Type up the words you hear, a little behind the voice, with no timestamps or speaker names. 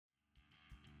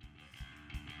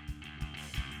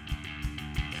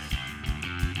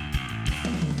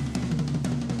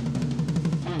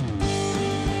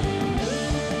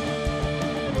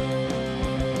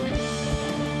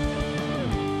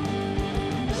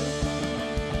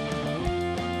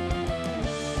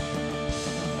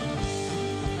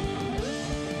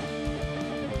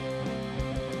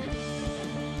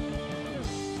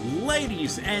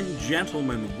Ladies and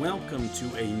gentlemen, welcome to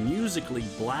a musically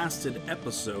blasted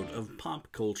episode of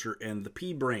Pop Culture and the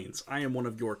P-Brains. I am one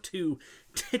of your two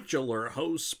titular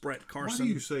hosts, Brett Carson. Why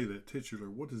do you say that, titular?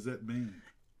 What does that mean?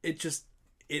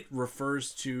 It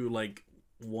refers to, like,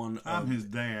 one of... I'm his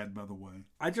dad, by the way.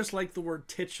 I just like the word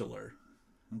titular.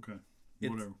 Okay,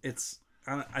 whatever.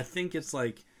 I think it's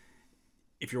like...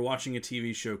 If you're watching a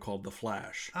TV show called The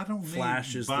Flash, I don't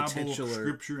Flash need is Bible, the titular.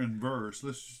 scripture, and verse.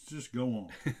 Let's just go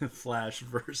on. Flash,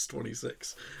 verse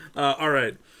 26. All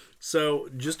right. So,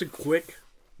 just a quick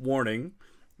warning.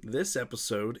 This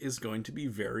episode is going to be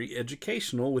very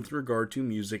educational with regard to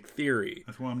music theory.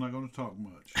 That's why I'm not going to talk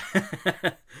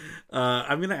much.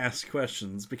 I'm going to ask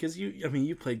questions because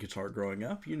you played guitar growing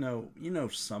up. You know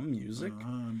some music.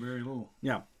 Very little.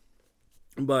 Yeah.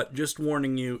 But just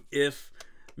warning you, if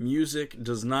music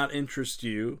does not interest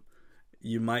you,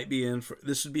 you might be in for...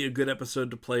 This would be a good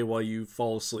episode to play while you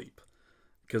fall asleep.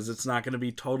 Because it's not going to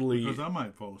be totally... Because I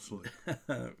might fall asleep.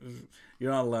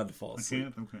 You're not allowed to fall asleep.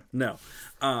 I can't? Okay. No.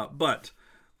 But,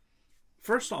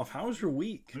 first off, how was your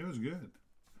week? It was good.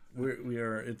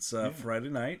 It's Friday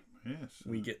night. Yes.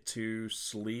 We get to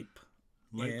sleep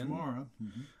late tomorrow.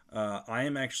 Mm-hmm. I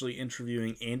am actually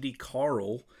interviewing Andy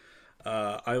Carl.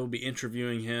 I will be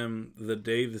interviewing him the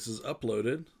day this is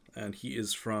uploaded, and he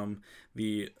is from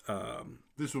the...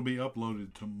 This will be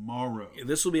uploaded tomorrow.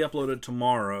 This will be uploaded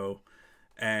tomorrow,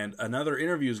 and another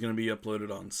interview is going to be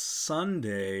uploaded on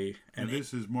Sunday. And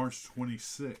this is March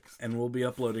 26th. And we'll be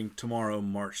uploading tomorrow,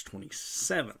 March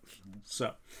 27th.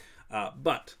 So,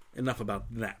 but enough about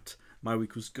that. My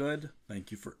week was good. Thank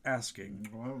you for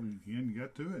asking. Well, you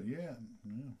got to it, yeah.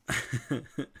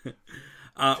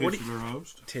 Titular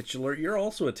host. Titular. You're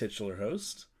also a titular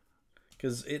host.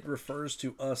 Because it refers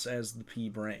to us as the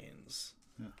P-Brains.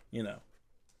 Yeah. You know.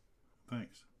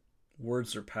 Thanks.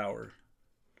 Words are power.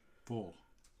 Full.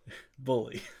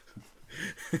 Bully.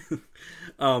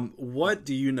 What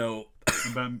do you know...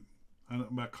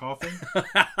 About coffee?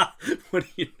 What do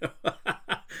you know?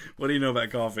 What do you know about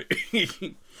coffee?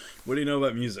 What do you know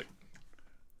about music?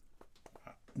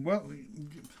 Well,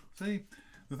 see,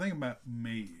 the thing about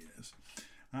me is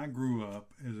I grew up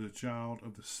as a child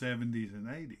of the 70s and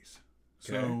 80s.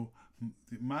 Okay. So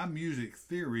my music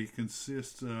theory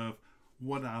consists of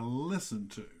what I listen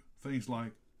to. Things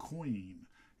like Queen,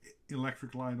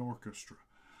 Electric Light Orchestra,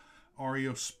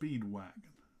 REO Speedwagon,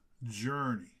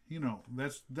 Journey. You know,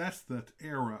 that's the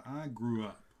era I grew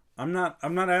up. I'm not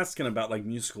asking about like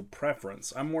musical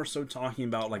preference. I'm more so talking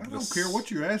about like... I don't care what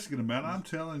you're asking about. I'm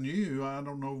telling you, I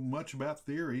don't know much about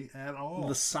theory at all.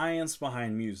 The science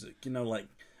behind music. You know, like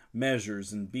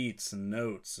measures and beats and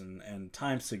notes and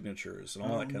time signatures and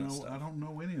all that kind of stuff. I don't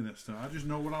know any of that stuff. I just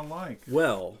know what I like.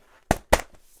 Well,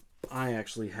 I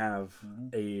actually have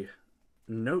a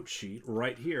note sheet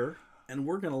right here. And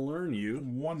we're going to learn you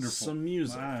some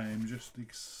music. I'm just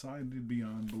excited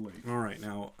beyond belief. All right,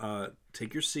 now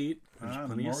take your seat. There's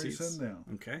plenty of seats. Sitting down.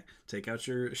 Okay, take out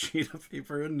your sheet of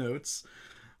paper and notes.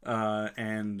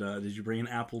 Did you bring an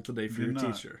apple today for your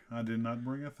teacher? I did not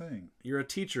bring a thing. You're a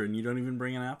teacher and you don't even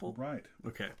bring an apple? Right.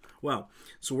 Okay. Well,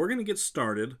 so we're going to get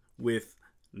started with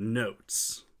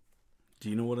notes. Do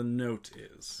you know what a note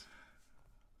is?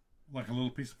 Like a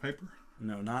little piece of paper?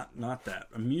 No, not that.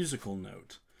 A musical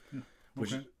note.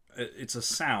 Which it's a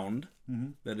sound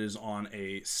that is on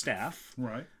a staff.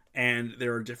 Right. And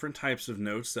there are different types of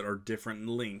notes that are different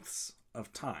lengths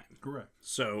of time. Correct.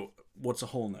 So, what's a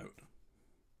whole note?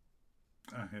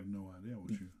 I have no idea what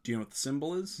you... Do you know what the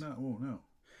symbol is? No. Oh, no.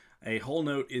 A whole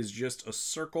note is just a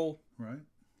circle. Right.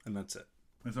 And that's it.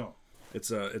 That's all. It's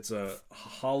a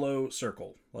hollow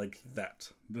circle, like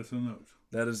that. That's a note.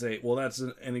 That is that's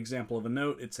an example of a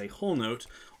note. It's a whole note,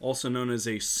 also known as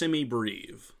a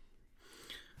semibreve.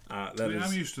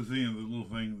 I'm used to seeing the little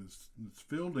thing that's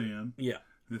filled in. Yeah.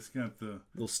 It's got the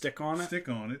little stick on it.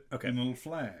 Okay. And a little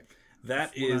flag.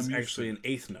 That is actually an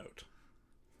eighth note.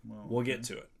 Well, we'll get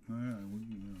to it. Yeah,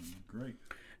 great.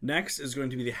 Next is going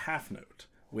to be the half note,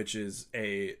 which is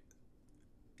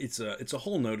it's a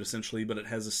whole note essentially, but it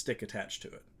has a stick attached to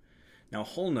it. Now, a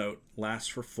whole note lasts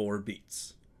for 4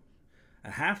 beats.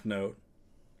 A half note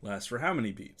lasts for how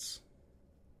many beats?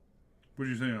 What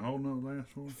did you say a whole note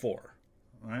lasts for? 4.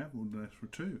 A half would last for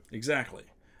 2. Exactly.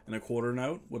 And a quarter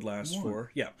note would last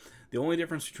for... Yeah. The only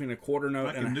difference between a quarter note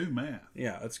I can do math.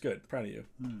 Yeah, that's good. Proud of you.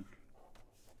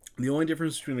 The only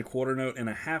difference between a quarter note and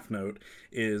a half note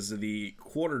is the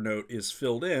quarter note is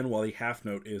filled in while the half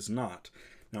note is not.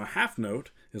 Now, a half note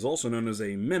is also known as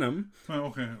a minim. Oh,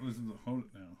 okay. Listen, hold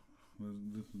it now.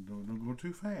 Don't go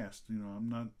too fast. You know, I'm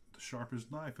not the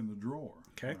sharpest knife in the drawer.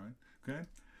 Okay. Right? Okay.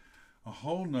 A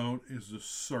whole note is a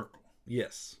circle.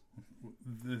 Yes.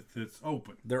 That's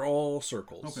open. They're all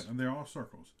circles. Okay, and they're all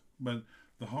circles. But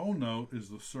the whole note is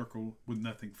the circle with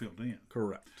nothing filled in.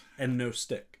 Correct. And no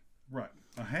stick. Right.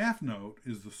 A half note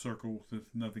is the circle with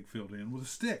nothing filled in with a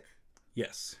stick.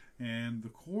 Yes. And the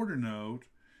quarter note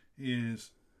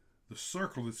is the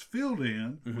circle that's filled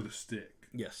in with a stick.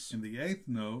 Yes. And the eighth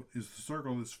note is the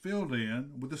circle that's filled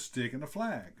in with a stick and a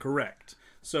flag. Correct.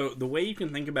 So the way you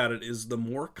can think about it is the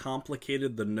more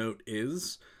complicated the note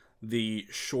is, the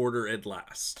shorter it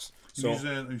lasts. So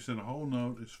you said a whole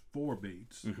note is 4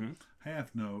 beats.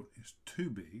 Half note is 2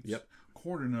 beats. Yep.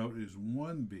 Quarter note is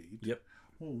 1 beat. Yep.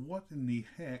 Well, what in the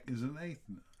heck is an eighth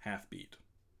note? Half beat.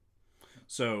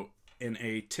 So in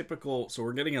a typical, so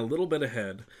we're getting a little bit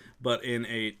ahead, but in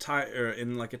a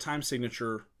in like a time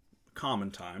signature common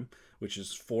time, which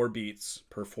is 4 beats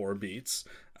per 4 beats,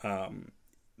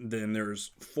 then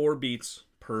there's 4 beats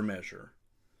per measure.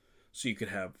 So you could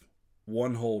have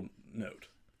 1 whole note,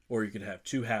 or you could have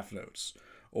 2 half notes,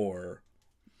 or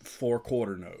 4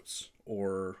 quarter notes,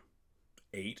 or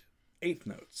 8 eighth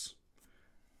notes.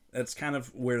 That's kind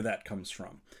of where that comes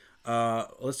from.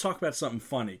 Let's talk about something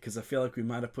funny, because I feel like we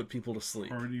might have put people to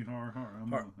sleep. Hardy, har, har.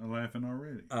 I'm laughing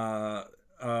already.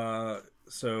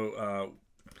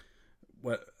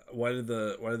 Why did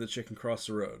the chicken cross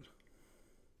the road?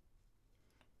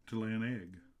 To lay an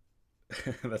egg.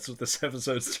 That's what this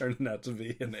episode's turning out to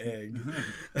be, an egg.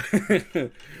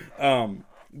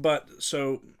 But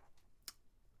so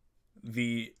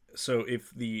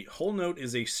if the whole note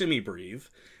is a semibreve,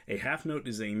 a half note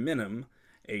is a minim,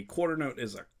 a quarter note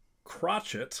is a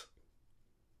crotchet.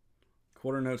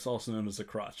 Quarter note's also known as a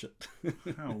crotchet.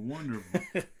 How wonderful!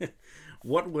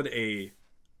 What would an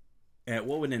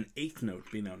eighth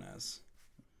note be known as?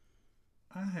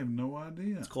 I have no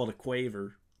idea. It's called a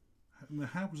quaver.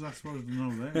 How was I supposed to know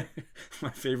that?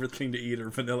 My favorite thing to eat are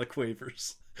vanilla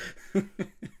quavers.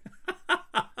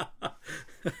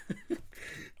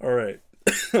 All right.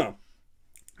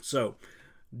 So,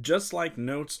 just like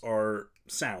notes are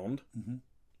sound,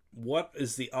 what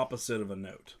is the opposite of a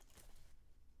note?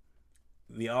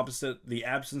 The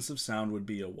absence of sound would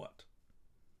be a what?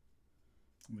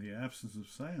 The absence of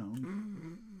sound?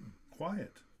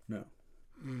 Quiet. No.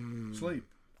 Sleep.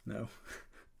 No.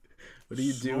 What do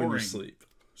you do when you sleep?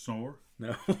 Snore.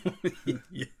 No.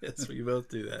 Yes, we both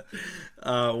do that.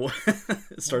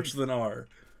 It starts with an R.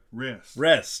 Rest.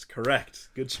 Rest. Correct.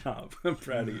 Good job. I'm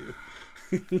proud of you.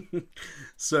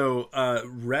 So,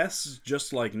 rests,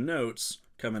 just like notes,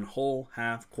 come in whole,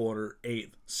 half, quarter,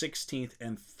 eighth, 16th,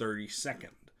 and 32nd.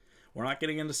 We're not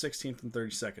getting into 16th and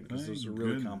 32nd because those are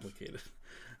really complicated.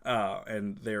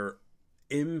 And they're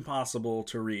impossible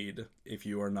to read if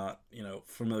you are not,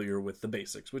 familiar with the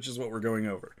basics, which is what we're going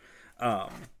over.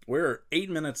 We're 8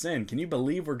 minutes in. Can you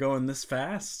believe we're going this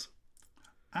fast?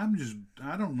 I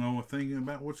don't know a thing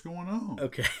about what's going on.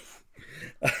 Okay.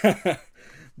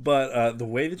 But the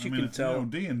way that you can tell...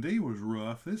 D&D was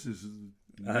rough. This is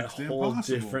a whole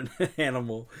different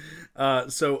animal.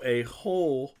 So a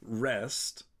whole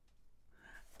rest...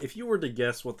 If you were to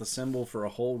guess what the symbol for a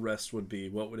whole rest would be,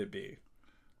 what would it be?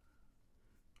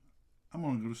 I'm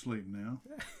going to go to sleep now.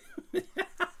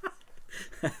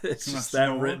 It's just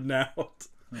that written out.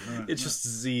 It's just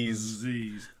Z's.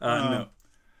 Z's. No.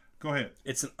 Go ahead.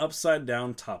 It's an upside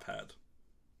down top hat.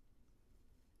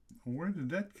 Where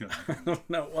did that come from? I don't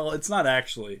know. Well, it's not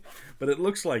actually, but it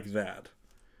looks like that.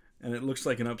 And it looks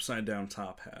like an upside down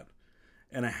top hat.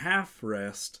 And a half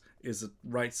rest is a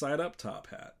right side up top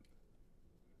hat.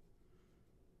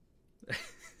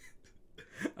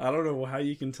 I don't know how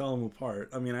you can tell them apart.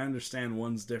 I mean, I understand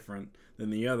one's different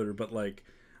than the other, but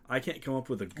I can't come up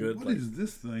with a good... What is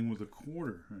this thing with a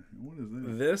quarter? What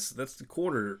is this? That's the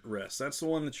quarter rest. That's the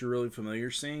one that you're really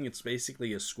familiar seeing. It's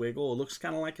basically a squiggle. It looks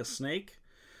kind of like a snake.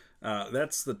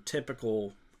 That's the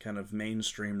typical kind of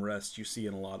mainstream rest you see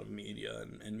in a lot of media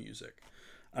and music.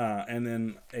 And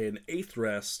then an eighth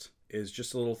rest is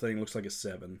just a little thing, looks like a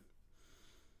 7.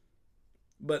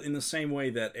 But in the same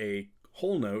way that a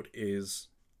whole note is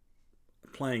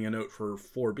playing a note for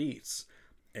 4 beats,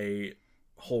 a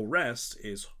whole rest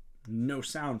is no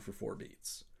sound for 4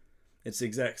 beats. It's the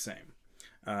exact same.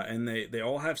 And they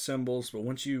all have symbols, but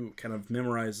once you kind of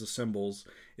memorize the symbols,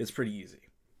 it's pretty easy.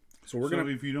 So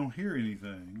if you don't hear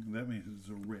anything, that means it's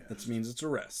a rest. That means it's a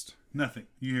rest. Nothing.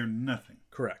 You hear nothing.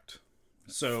 Correct.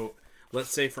 So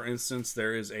let's say, for instance,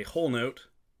 there is a whole note,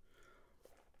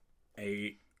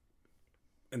 and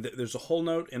there's a whole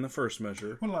note in the first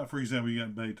measure. Well, like, for example, you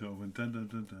got Beethoven. Dun, dun,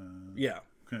 dun, dun. Yeah.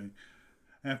 Okay.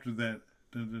 After that,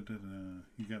 dun, dun, dun, dun,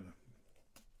 you got a...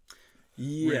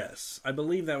 Yes. I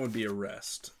believe that would be a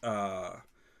rest.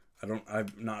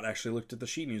 I've not actually looked at the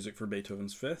sheet music for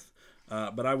Beethoven's Fifth,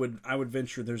 but I would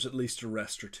venture there's at least a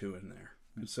rest or two in there,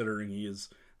 considering he is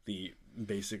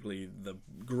basically the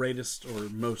greatest or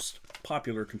most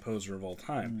popular composer of all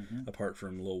time, apart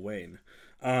from Lil Wayne.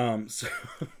 So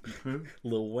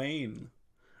Lil Wayne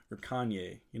or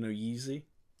Kanye, Yeezy.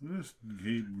 Just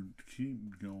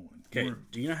keep going. Okay,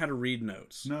 do you know how to read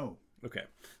notes? No. Okay,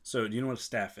 so do you know what a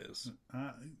staff is?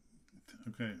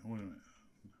 Okay, wait a minute.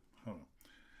 Hold on.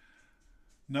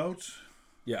 Notes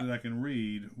Yeah. that I can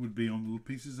read would be on little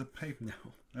pieces of paper.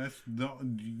 No.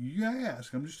 You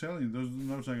ask. I'm just telling you, those are the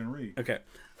notes I can read. Okay,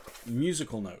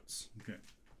 musical notes. Okay.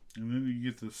 And then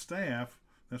you get the staff.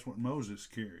 That's what Moses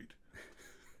carried.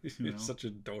 You're such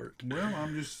a dork. Well,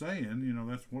 I'm just saying,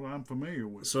 that's what I'm familiar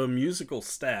with. So a musical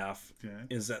staff Okay.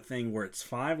 is that thing where it's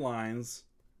 5 lines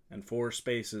and 4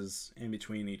 spaces in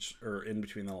between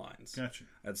the lines. Gotcha.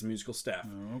 That's a musical staff.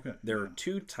 Oh, okay. There are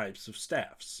 2 types of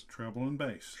staffs. Treble and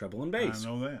bass. Treble and bass. I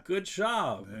know that. Good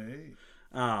job. Hey.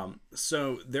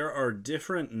 So there are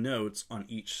different notes on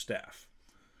each staff.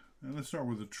 Now let's start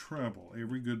with the treble.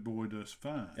 Every good boy does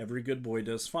fine. Every good boy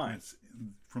does fine. It's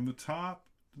from the top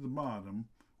to the bottom,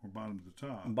 or bottom to the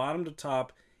top. Bottom to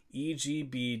top, E, G,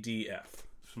 B, D, F.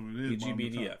 So it is E, G, B,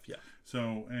 D, F, yeah.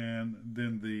 So, and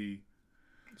then the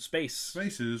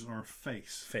spaces are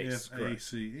face.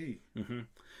 F-A-C-E. Mm-hmm.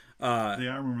 I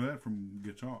remember that from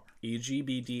guitar. E, G,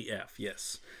 B, D, F,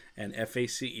 yes. And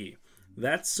F-A-C-E.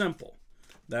 That's simple.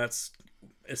 That's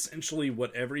essentially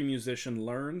what every musician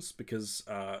learns because,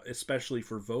 especially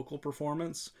for vocal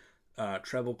performance,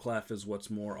 treble clef is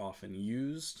what's more often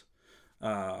used.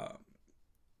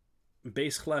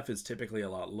 Bass clef is typically a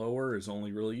lot lower, is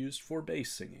only really used for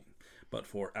bass singing. But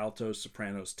for altos,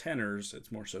 sopranos, tenors,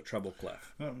 it's more so treble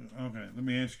clef. Oh, okay, let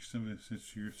me ask you something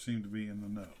since you seem to be in the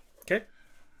know. Okay.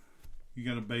 You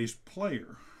got a bass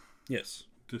player. Yes.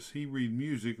 Does he read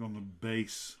music on the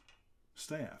bass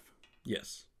staff?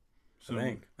 Yes. So,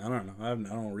 I don't know. I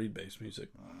don't read bass music.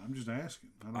 I'm just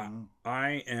asking. I don't know.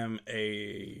 I am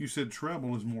a... You said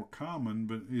treble is more common,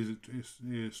 but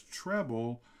is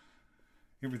treble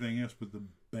everything else but the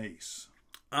bass?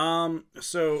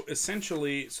 So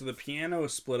essentially, the piano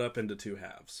is split up into 2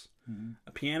 halves. Mm-hmm.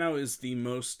 A piano is the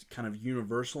most kind of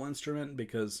universal instrument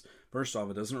because, first off,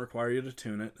 it doesn't require you to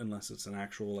tune it unless it's an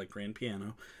actual grand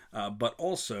piano. But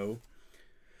also,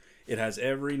 it has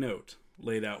every note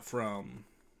laid out from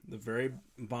the very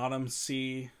bottom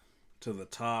C to the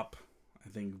top. I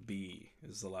think B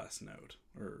is the last note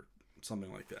or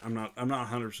something like that. I'm not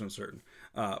 100% certain.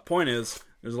 Point is,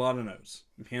 there's a lot of notes.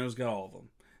 The piano's got all of them.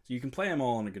 So you can play them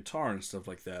all on a guitar and stuff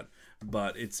like that,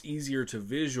 but it's easier to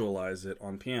visualize it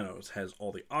on piano. It has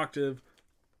all the octaves,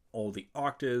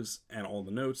 and all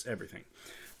the notes, everything.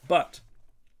 But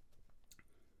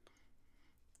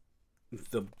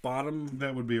the bottom...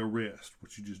 That would be a rest,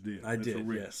 what you just did. I did,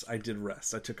 yes. I did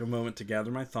rest. I took a moment to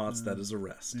gather my thoughts. That is a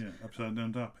rest. Yeah, upside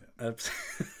down top hat.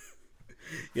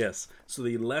 Yes. So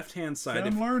the left-hand side...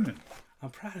 I'm learning. I'm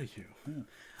proud of you. Yeah.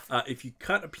 If you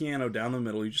cut a piano down the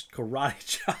middle, you just karate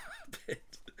chop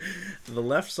it. The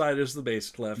left side is the bass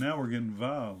clef. Now we're getting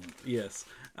violent. Yes.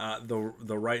 The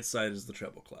right side is the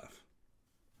treble clef.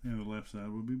 And the left side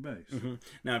would be bass. Mm-hmm.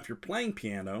 Now, if you're playing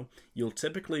piano, you'll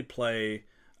typically play,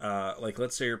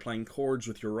 let's say you're playing chords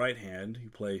with your right hand. You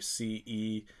play C,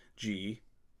 E, G.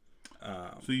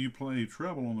 So you play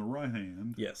treble on the right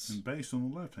hand. Yes. And bass on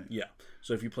the left hand. Yeah.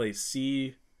 So if you play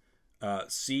C,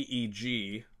 E,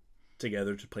 G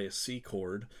together to play a C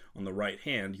chord on the right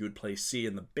hand, you would play C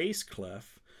in the bass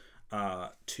clef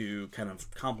to kind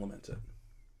of complement it,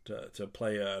 to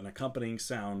play an accompanying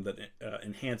sound that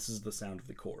enhances the sound of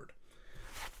the chord.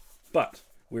 But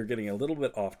we're getting a little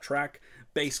bit off track.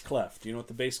 Bass clef. Do you know what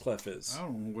the bass clef is? I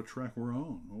don't know what track we're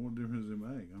on. What difference does it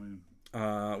make? I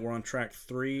mean, we're on track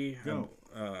 3. Go.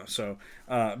 So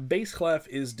bass clef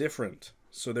is different.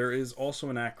 So there is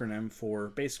also an acronym for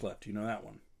bass clef. Do you know that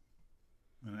one?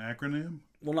 An acronym?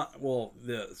 Symbol?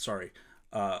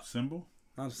 Symbol?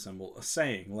 Not a symbol. A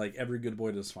saying, like every good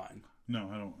boy does fine. No,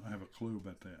 I don't. I have a clue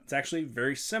about that. It's actually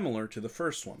very similar to the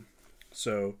first one.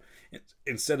 So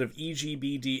instead of E, G,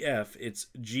 B, D, F, it's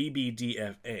G, B, D,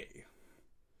 F, A.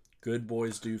 Good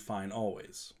boys do fine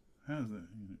always. How's that?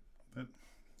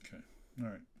 Okay. All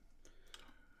right.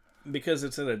 Because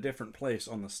it's at a different place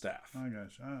on the staff. I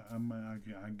got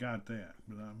you. I got that.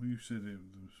 But you said it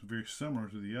was very similar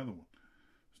to the other one.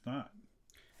 It's not.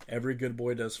 Every good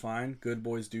boy does fine. Good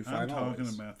boys do fine always. I'm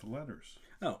talking about the letters.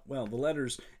 Oh, well, the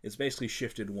letters, it's basically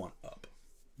shifted one up.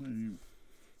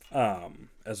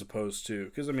 As opposed to,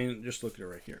 because, just look at it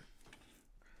right here.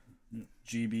 Yeah.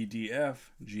 G, B, D,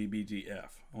 F, G, B, D,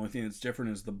 F. Only thing that's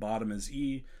different is the bottom is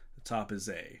E, The top is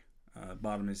A.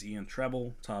 Bottom is E and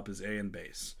treble. Top is A and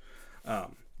bass.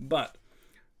 But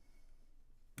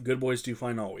good boys do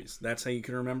fine always. That's how you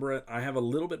can remember it. I have a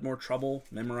little bit more trouble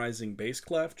memorizing bass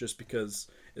clef just because,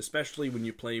 especially when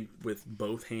you play with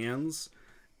both hands,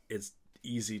 it's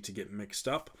easy to get mixed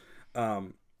up.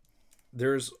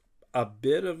 There's a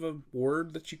bit of a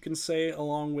word that you can say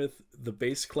along with the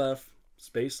bass clef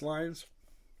space lines.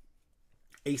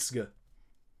 Aesga.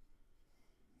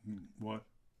 What?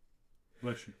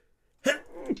 Bless you. Here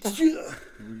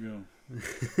we go.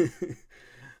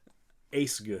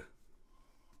 Aesga.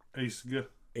 Aesga.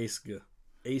 Aesga.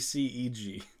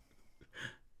 A-C-E-G.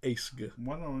 Aesga.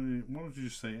 Why don't you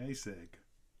just say ASEG?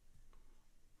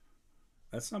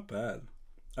 That's not bad.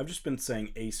 I've just been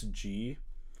saying Ace-G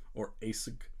or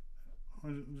ASEG. Why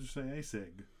don't you just say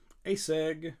ASEG?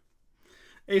 ASEG.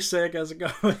 ASEG, how's it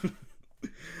going?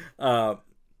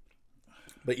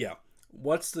 But yeah,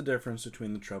 what's the difference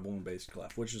between the treble and bass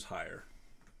clef? Which is higher?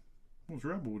 Well,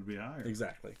 treble would be higher.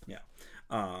 Exactly, yeah.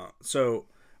 So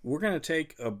we're going to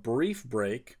take a brief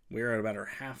break. We're at about our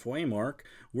halfway mark.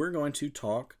 We're going to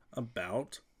talk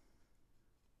about...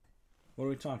 What are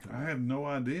we talking about? I have no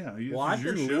idea. Well, I've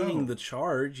been leading the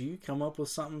charge. You come up with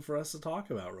something for us to talk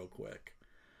about real quick.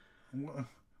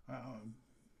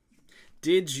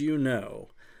 Did you know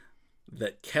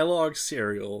that Kellogg's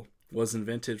cereal was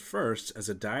invented first as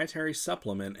a dietary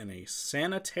supplement in a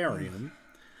sanitarium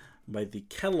by the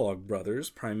Kellogg brothers,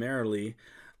 primarily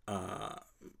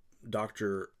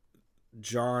Dr.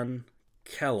 John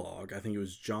Kellogg. I think it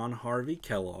was John Harvey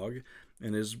Kellogg,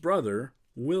 and his brother,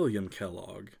 William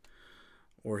Kellogg,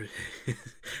 or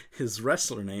his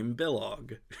wrestler name,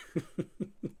 Billogg.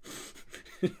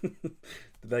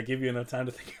 Did that give you enough time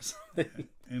to think of something?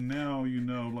 And now you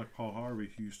know, like Paul Harvey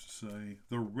used to say,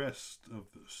 the rest of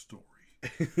the story.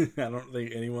 I don't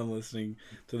think anyone listening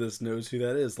to this knows who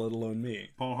that is, let alone me.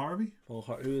 Paul Harvey? Who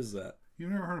is that? You've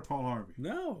never heard of Paul Harvey?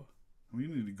 No. Well, you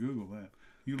need to Google that.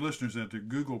 You listeners out there,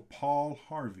 Google Paul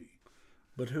Harvey.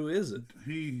 But who is it?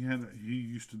 He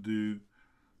used to do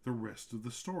the rest of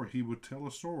the story. He would tell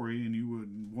a story, and you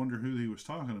would wonder who he was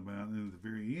talking about, and at the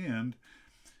very end,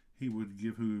 he would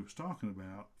give who he was talking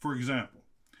about. For example,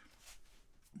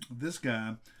 this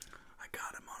guy... I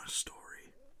got him on a story.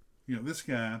 This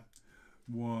guy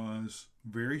was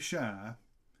very shy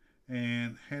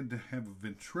and had to have a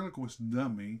ventriloquist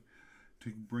dummy to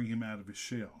bring him out of his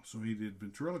shell. So he did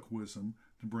ventriloquism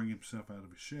to bring himself out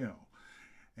of his shell.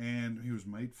 And he was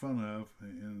made fun of,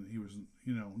 and he was,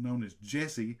 known as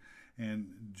Jesse. And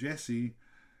Jesse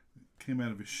came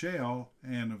out of his shell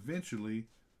and eventually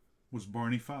was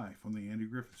Barney Fife on the Andy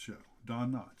Griffith Show.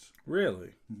 Don Knotts.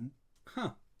 Really? Mm-hmm.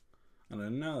 Huh. I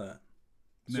didn't know that.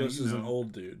 So Now, this is an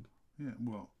old dude. Yeah,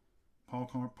 well, Paul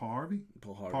Harvey?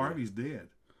 Paul Harvey. Paul Harvey's dead.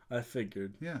 I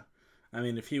figured. Yeah. I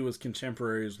mean, if he was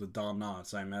contemporaries with Don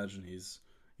Knotts, I imagine he's,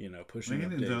 pushing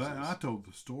up daisies. I told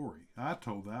the story. I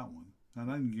told that one. I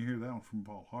didn't hear that one from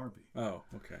Paul Harvey. Oh,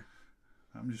 okay.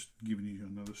 I'm just giving you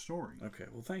another story. Okay,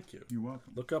 well, thank you. You're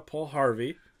welcome. Look up Paul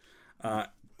Harvey. Harvey.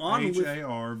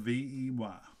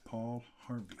 Paul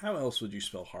Harvey. How else would you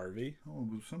spell Harvey? Oh,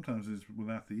 but sometimes it's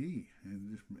without the E. And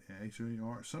just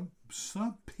H-A-R.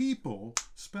 Some people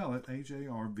spell it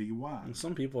Harvy. And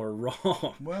some people are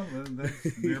wrong. Well,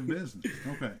 that's their business.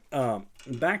 Okay.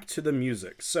 Back to the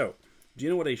music. So, do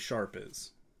you know what a sharp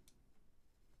is?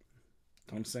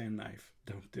 Don't say a knife.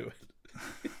 Don't do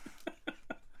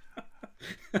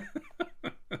it.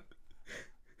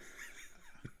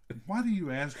 Why do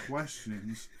you ask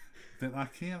questions that I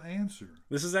can't answer?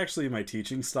 This is actually my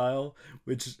teaching style,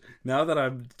 which now that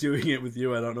I'm doing it with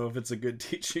you, I don't know if it's a good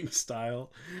teaching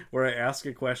style, where I ask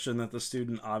a question that the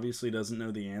student obviously doesn't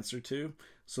know the answer to,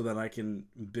 so that I can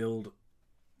build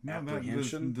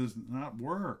apprehension. That does not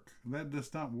work. That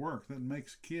does not work. That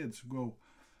makes kids go,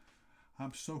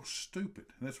 I'm so stupid.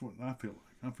 That's what I feel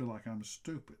like. I feel like I'm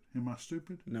stupid. Am I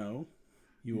stupid? No.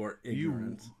 You are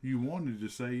ignorant. You wanted to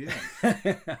say yes.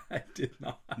 I did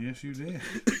not. Yes, you did.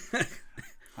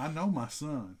 I know my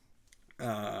son.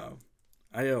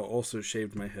 I also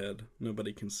shaved my head.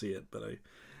 Nobody can see it, but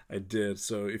I did.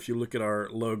 So if you look at our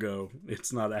logo,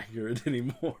 it's not accurate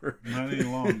anymore. Not any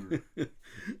longer.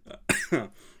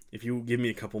 If you give me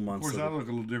a couple months. Of course, I look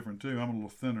a little different too. I'm a little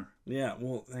thinner. Yeah,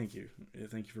 well, thank you.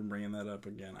 Thank you for bringing that up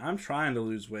again. I'm trying to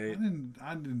lose weight.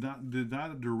 I did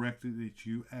not direct it at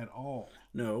you at all.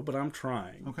 No, but I'm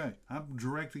trying. Okay, I'm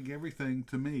directing everything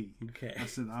to me. Okay. I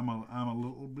said I'm a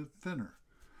little bit thinner.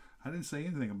 I didn't say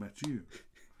anything about you.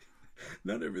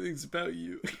 Not everything's about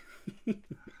you.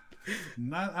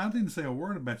 I didn't say a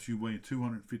word about you weighing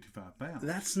 255 pounds.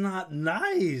 That's not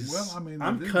nice. Well, I mean,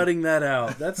 I'm cutting that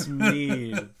out. That's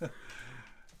mean.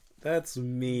 That's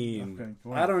mean. Okay,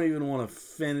 go I don't even want to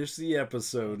finish the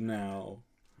episode now.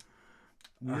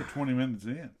 We're 20 minutes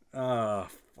in.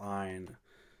 Fine.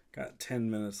 Got 10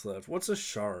 minutes left. What's a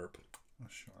sharp?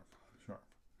 Sharp.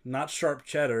 Not sharp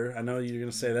cheddar. I know you're going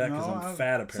to say that because I'm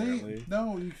fat, apparently. See,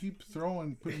 no, you keep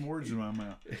putting words in my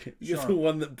mouth. You're the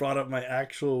one that brought up my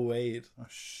actual weight. A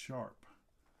sharp.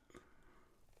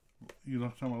 You're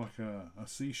talking about like a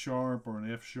C sharp or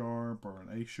an F sharp or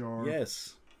an A sharp?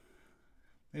 Yes.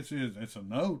 It's a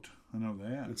note. I know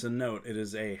that. It's a note. It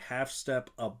is a half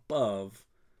step above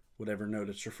whatever note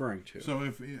it's referring to. So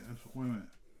wait a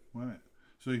minute.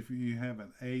 So if you have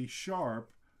an A sharp,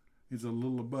 it's a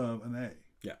little above an A.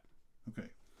 Yeah. Okay.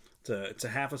 It's a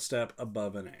half a step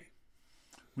above an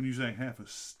A. When you say half a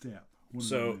step, what does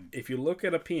so that mean? If you look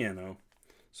at a piano,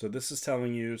 so this is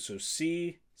telling you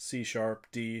C, C sharp,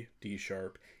 D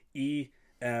sharp, E,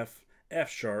 F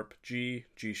sharp, G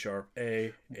sharp,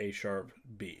 A sharp,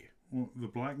 B. Well, the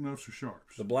black notes are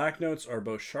sharps. The black notes are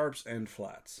both sharps and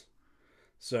flats.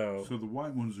 So the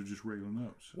white ones are just regular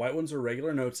notes. White ones are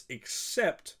regular notes,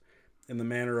 except in the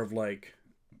manner of like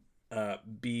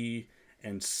B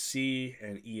and C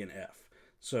and E and F.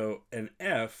 So an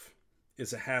F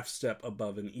is a half step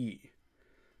above an E.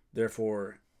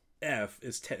 Therefore, F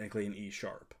is technically an E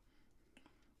sharp.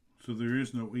 So there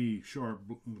is no E sharp.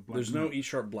 There's no E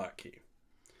sharp black key.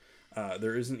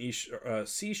 There is an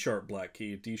C sharp black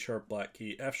key, D sharp black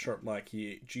key, F sharp black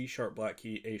key, G sharp black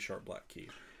key, A sharp black key.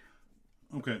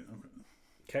 Okay.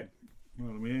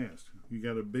 Well, let me ask. You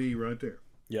got a B right there.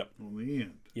 Yep. On the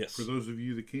end. Yes. For those of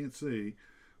you that can't see,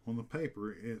 on the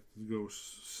paper, it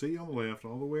goes C on the left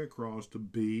all the way across to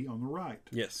B on the right.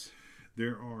 Yes.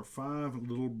 There are 5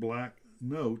 little black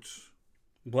notes.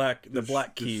 The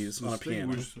black keys on a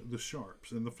piano. The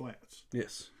sharps and the flats.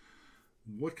 Yes.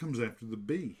 What comes after the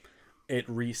B? It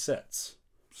resets.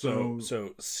 So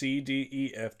C, D,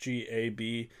 E, F, G, A,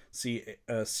 B, C,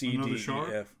 C, D, sharp?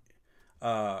 E, F.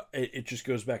 It just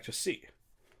goes back to C.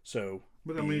 So,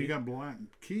 but I mean, you got black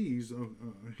keys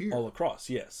here all across.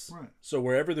 Yes. Right. So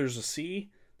wherever there's a C,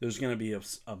 there's going to be a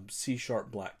C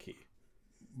sharp black key.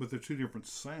 But they're 2 different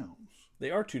sounds.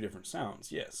 They are 2 different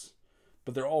sounds. Yes,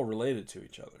 but they're all related to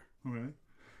each other. Okay.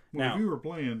 Well, now, if you were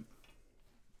playing,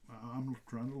 I'm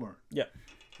trying to learn. Yeah.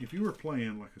 If you were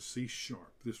playing like a C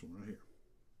sharp, this one right here.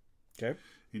 Okay.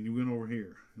 And you went over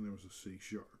here, and there was a C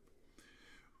sharp.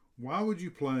 Why would you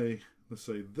play, let's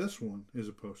say, this one as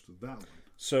opposed to that one?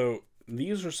 So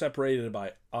these are separated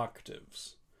by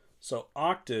octaves. So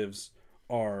octaves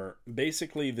are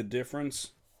basically the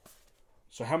difference.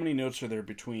 So how many notes are there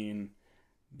between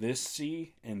this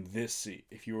C and this C,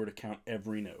 if you were to count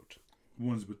every note?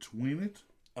 Ones between it?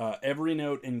 Every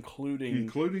note including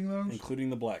those? Including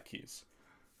the black keys.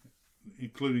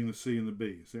 Including the C and the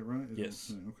B, is that right?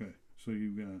 Yes. Okay. So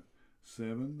you've got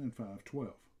 7 and 5,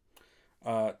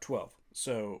 12. 12.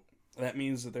 So that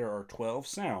means that there are 12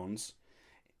 sounds.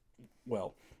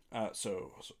 Well,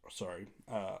 sorry.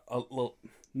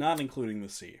 Not including the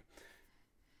C.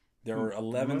 There are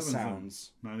 11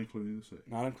 sounds. Not including the C.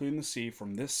 Not including the C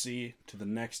from this C to the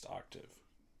next octave.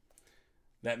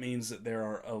 That means that there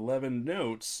are 11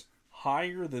 notes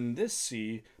higher than this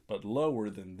C, but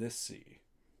lower than this C.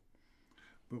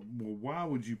 But why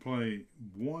would you play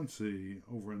one C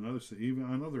over another C? Even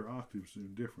I know their octaves are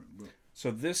different, but so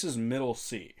this is middle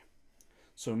C.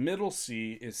 So middle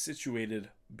C is situated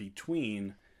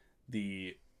between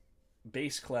the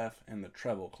bass clef and the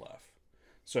treble clef.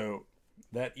 So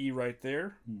that E right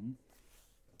there. Mm-hmm.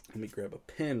 Let me grab a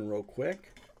pen real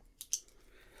quick.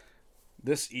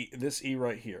 This E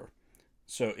right here.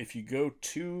 So if you go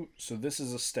to, so this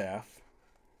is a staff.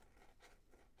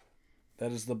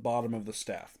 That is the bottom of the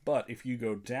staff. But if you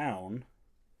go down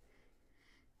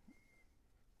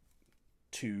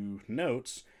to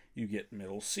notes, you get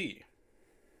middle C.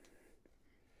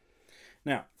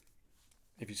 Now,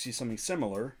 if you see something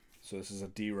similar, so this is a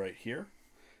D right here,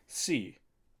 C,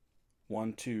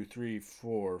 1, 2, 3,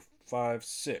 4, 5,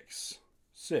 6,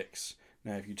 6.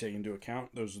 Now, if you take into account,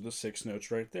 those are the 6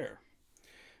 notes right there.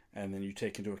 And then you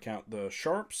take into account the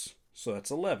sharps, so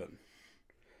that's 11.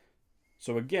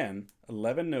 So again,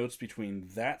 11 notes between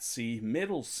that C,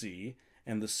 middle C,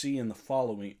 and the C in the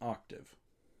following octave.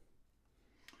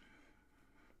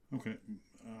 Okay,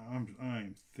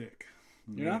 I'm thick.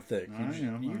 You're not thick. I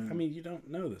am. I mean, you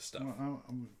don't know this stuff. Well,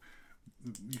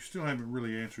 you still haven't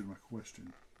really answered my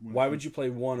question. Why would you play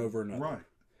one over another? Right.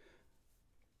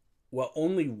 Well,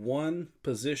 only one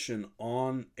position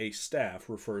on a staff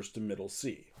refers to middle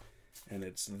C. And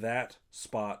it's that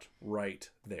spot right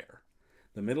there.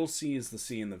 The middle C is the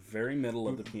C in the very middle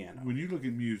of the piano. When you look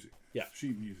at music, Yeah.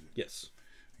 sheet music, Yes.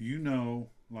 you know,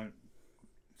 like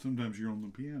sometimes you're on the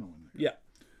piano in there.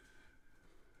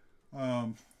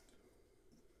 Yeah.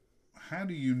 How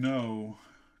do you know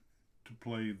to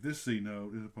play this C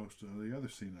note as opposed to the other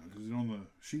C note? Is it on the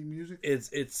sheet music?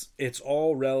 It's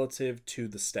all relative to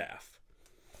the staff.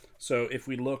 So if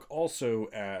we look also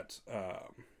at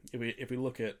if we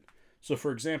look at, so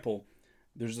for example,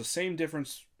 there's the same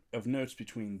difference of notes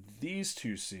between these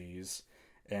two C's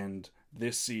and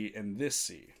this C and this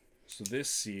C. So this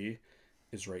C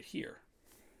is right here.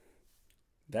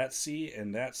 That C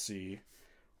and that C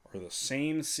are the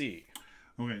same C.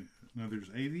 Okay, now there's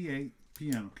 88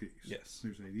 piano keys. Yes.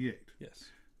 There's 88.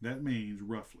 Yes. That means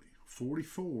roughly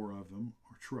 44 of them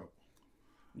are treble.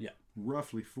 Yeah.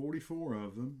 Roughly 44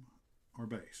 of them are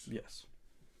bass. Yes.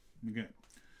 Okay.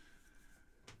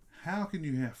 How can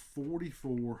you have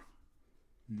 44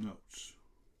 notes?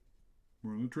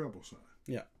 We're on the treble side.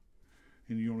 Yeah.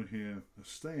 And you only have a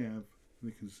staff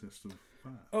that consists of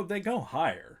 5. Oh, they go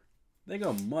higher. They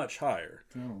go much higher.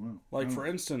 I don't know. Like, for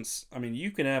instance, I mean, you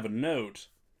can have a note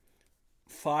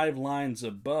 5 lines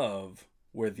above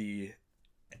where the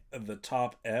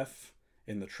top F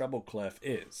in the treble clef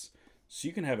is. So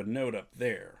you can have a note up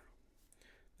there.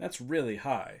 That's really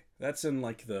high. That's in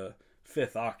like the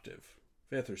 5th octave,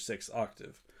 5th or 6th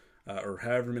octave, or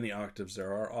however many octaves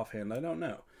there are. Offhand, I don't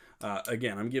know.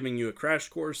 Again, I'm giving you a crash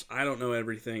course. I don't know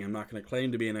everything. I'm not going to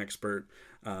claim to be an expert,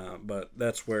 but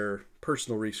that's where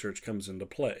personal research comes into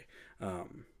play.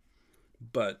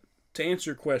 But to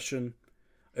answer your question,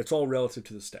 it's all relative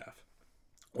to the staff.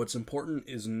 What's important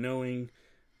is knowing,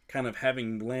 kind of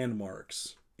having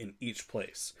landmarks in each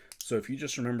place. So if you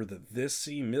just remember that this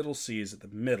C, middle C, is at the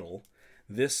middle,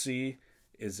 this C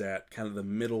is at kind of the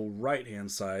middle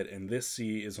right-hand side, and this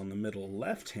C is on the middle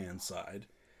left-hand side,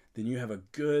 then you have a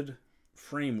good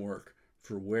framework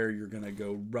for where you're going to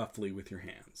go roughly with your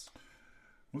hands.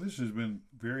 Well, this has been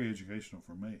very educational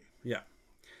for me. Yeah.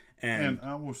 And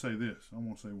I will say this. I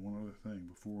want to say one other thing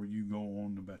before you go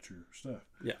on about your stuff.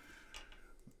 Yeah.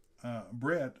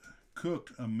 Brett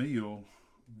cooked a meal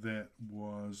that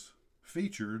was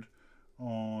featured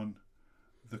on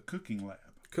the Cooking Lab.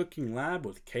 Cooking Lab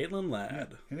with Caitlin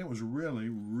Ladd. Yeah, and it was really,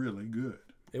 really good.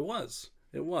 It was.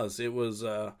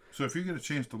 So if you get a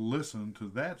chance to listen to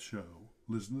that show,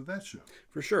 listen to that show.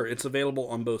 For sure. It's available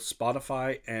on both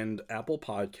Spotify and Apple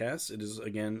Podcasts. It is,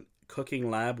 again, Cooking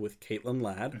Lab with Caitlin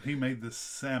Ladd. And he made the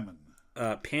salmon.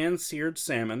 Pan-seared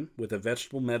salmon with a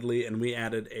vegetable medley, and we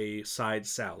added a side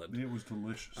salad. It was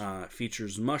delicious.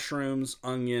 Features mushrooms,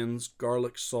 onions,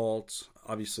 garlic salt,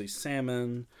 obviously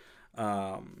salmon,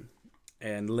 and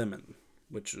lemon,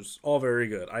 which is all very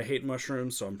good. I hate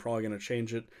mushrooms, so I'm probably going to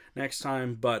change it next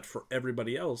time. But for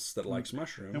everybody else that likes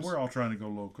mushrooms... And we're all trying to go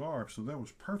low carb, so that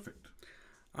was perfect.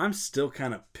 I'm still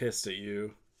kind of pissed at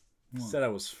you. You said I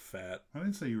was fat. I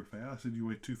didn't say you were fat. I said you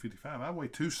weighed 255. I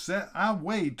weighed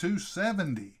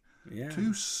 270. Yeah.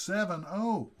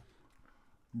 270.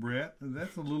 Brett,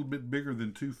 that's a little bit bigger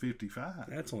than 255.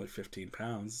 That's only 15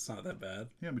 pounds. It's not that bad.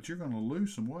 Yeah, but you're going to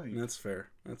lose some weight. That's fair.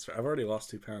 I've already lost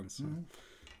 2 pounds. So.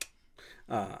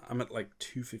 Mm-hmm. I'm at like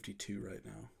 252 right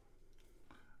now.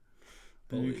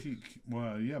 But you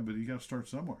got to start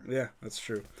somewhere. Yeah, that's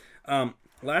true.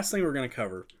 Last thing we're going to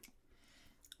cover.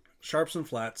 Sharps and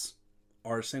flats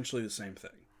are essentially the same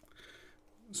thing.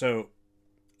 So,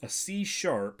 a C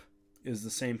sharp is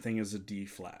the same thing as a D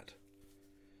flat.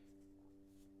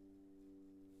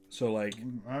 So, like...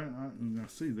 I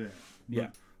see that.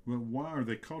 But why are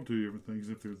they called two different things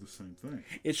if they're the same thing?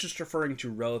 It's just referring to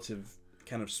relative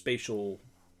kind of spatial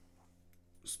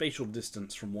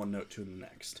distance from one note to the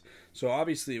next. So,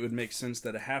 obviously, it would make sense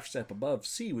that a half step above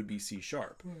C would be C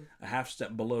sharp. Right. A half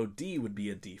step below D would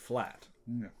be a D flat.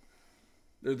 Yeah.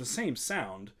 They're the same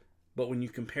sound, but when you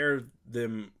compare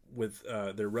them with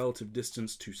their relative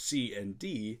distance to C and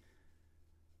D,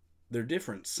 they're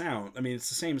different sound. I mean, it's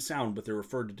the same sound, but they're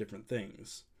referred to different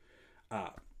things.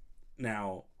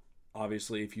 Now,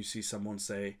 obviously, if you see someone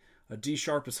say a D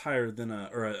sharp is higher than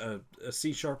a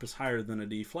C sharp is higher than a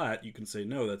D flat, you can say,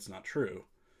 no, that's not true.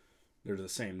 They're the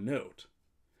same note.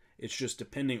 It's just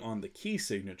depending on the key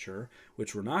signature,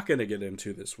 which we're not going to get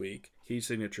into this week. Key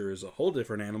signature is a whole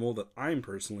different animal that I'm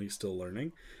personally still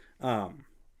learning.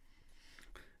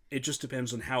 It just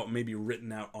depends on how it may be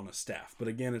written out on a staff. But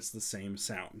again, it's the same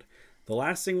sound. The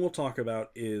last thing we'll talk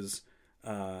about is,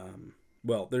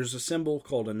 there's a symbol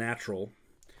called a natural.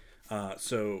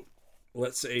 So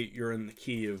let's say you're in the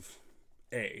key of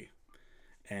A,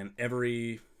 and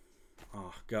every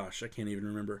oh gosh, I can't even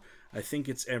remember. I think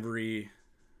it's every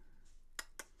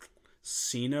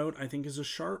C note, I think, is a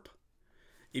sharp.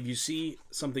 If you see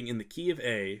something in the key of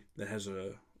A that has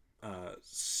a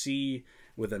C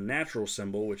with a natural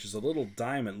symbol, which is a little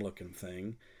diamond looking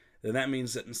thing, then that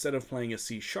means that instead of playing a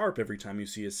C sharp every time you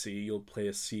see a C, you'll play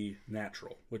a C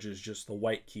natural, which is just the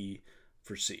white key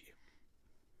for C.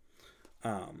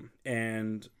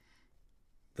 And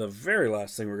the very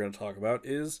last thing we're going to talk about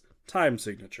is time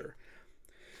signature.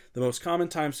 The most common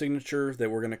time signature that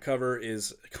we're going to cover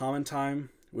is common time,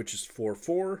 which is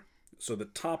 4/4. So the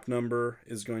top number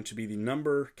is going to be the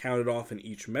number counted off in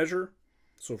each measure.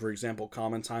 So for example,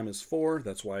 common time is 4.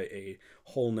 That's why a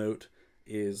whole note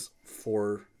is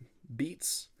 4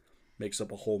 beats, makes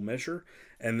up a whole measure.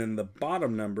 And then the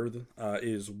bottom number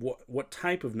is what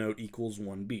type of note equals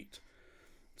 1 beat.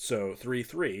 So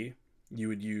 3/3, you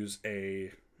would use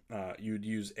a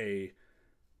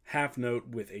half note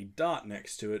with a dot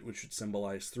next to it, which would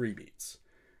symbolize 3 beats.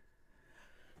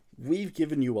 We've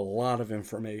given you a lot of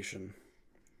information,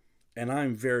 and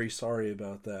I'm very sorry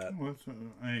about that. Well,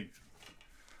 hey,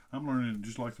 I'm learning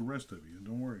just like the rest of you.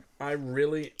 Don't worry.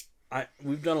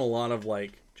 We've done a lot of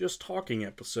just talking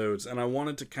episodes, and I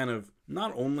wanted to kind of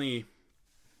not only,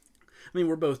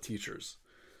 we're both teachers,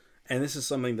 and this is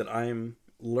something that I'm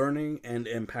learning and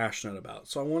am passionate about.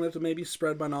 So I wanted to maybe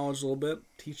spread my knowledge a little bit,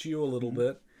 teach you a little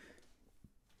bit,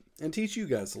 and teach you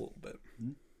guys a little bit.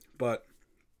 But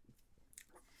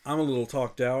I'm a little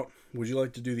talked out. Would you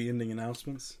like to do the ending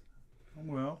announcements?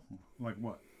 Well, like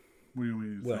what? We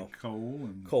think Cole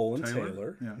and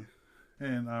Taylor. Yeah.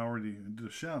 And I already did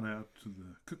a shout out to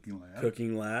the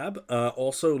Cooking Lab.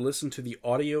 Also, listen to the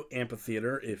Audio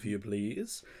Amphitheater, if you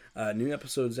please. New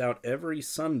episodes out every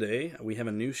Sunday. We have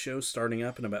a new show starting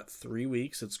up in about 3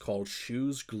 weeks. It's called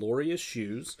Shoes, Glorious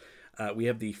Shoes. We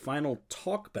have the final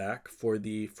talkback for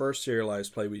the first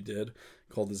serialized play we did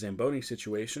called The Zamboni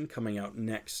Situation coming out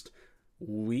next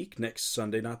week, next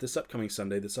Sunday, not this upcoming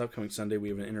Sunday. This upcoming Sunday, we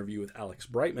have an interview with Alex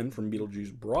Brightman from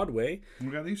Beetlejuice Broadway. We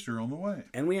got Easter on the way.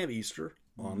 And we have Easter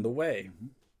on the way.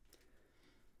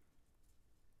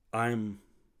 I'm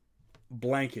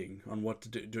blanking on what to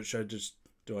do. Do I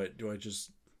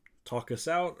just talk us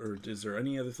out, or is there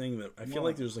any other thing that I feel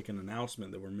like there's like an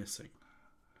announcement that we're missing?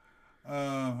 What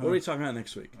are we talking about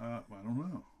next week? I don't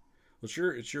know. It's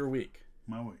your week.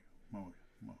 My week.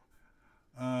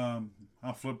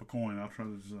 I'll flip a coin. I'll try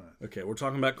to decide. Okay, we're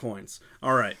talking about coins.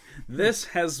 All right. This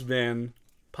has been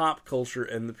Pop Culture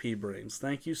and the Pea Brains.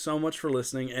 Thank you so much for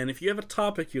listening. And if you have a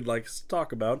topic you'd like us to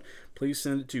talk about, please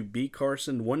send it to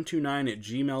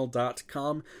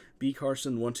bcarson129@gmail.com.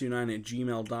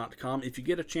 bcarson129@gmail.com. If you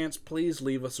get a chance, please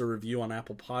leave us a review on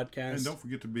Apple Podcasts. And don't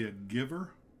forget to be a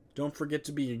giver. Don't forget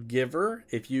to be a giver.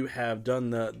 If you have done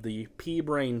the Pea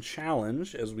Brain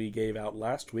Challenge, as we gave out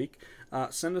last week,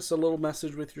 send us a little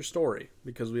message with your story,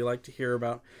 because we like to hear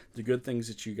about the good things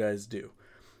that you guys do.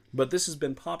 But this has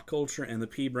been Pop Culture and the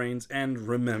Pea Brains, and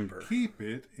remember, keep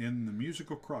it in the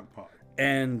musical crock pot.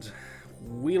 And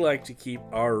we like to keep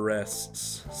our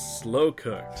rests slow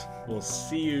cooked. We'll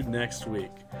see you next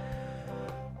week.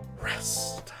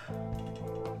 Rest.